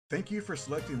Thank you for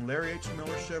selecting Larry H.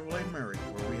 Miller Chevrolet Murray,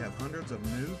 where we have hundreds of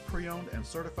new, pre-owned, and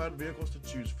certified vehicles to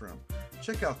choose from.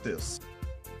 Check out this.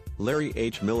 Larry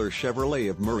H. Miller Chevrolet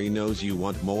of Murray knows you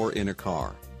want more in a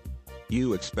car.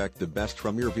 You expect the best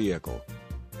from your vehicle.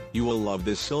 You will love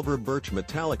this silver birch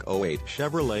metallic '08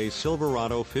 Chevrolet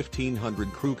Silverado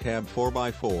 1500 Crew Cab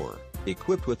 4x4,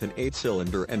 equipped with an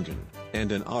 8-cylinder engine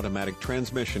and an automatic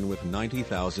transmission with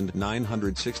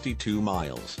 90,962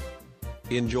 miles.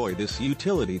 Enjoy this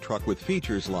utility truck with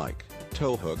features like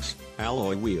tow hooks,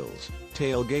 alloy wheels,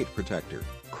 tailgate protector,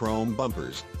 chrome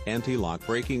bumpers, anti-lock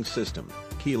braking system,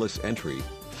 keyless entry,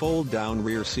 fold-down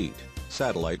rear seat,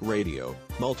 satellite radio,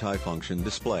 multifunction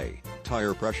display,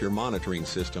 tire pressure monitoring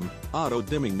system,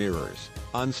 auto-dimming mirrors,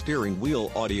 on-steering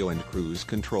wheel audio and cruise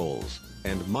controls,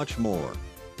 and much more.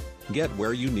 Get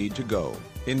where you need to go,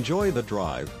 enjoy the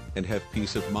drive, and have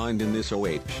peace of mind in this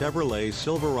 '08 Chevrolet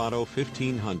Silverado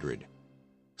 1500.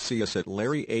 See us at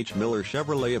Larry H. Miller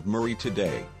Chevrolet of Murray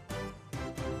today.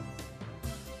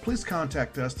 Please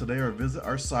contact us today or visit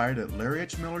our site at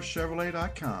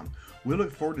larryhmillerchevrolet.com. We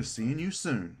look forward to seeing you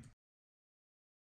soon.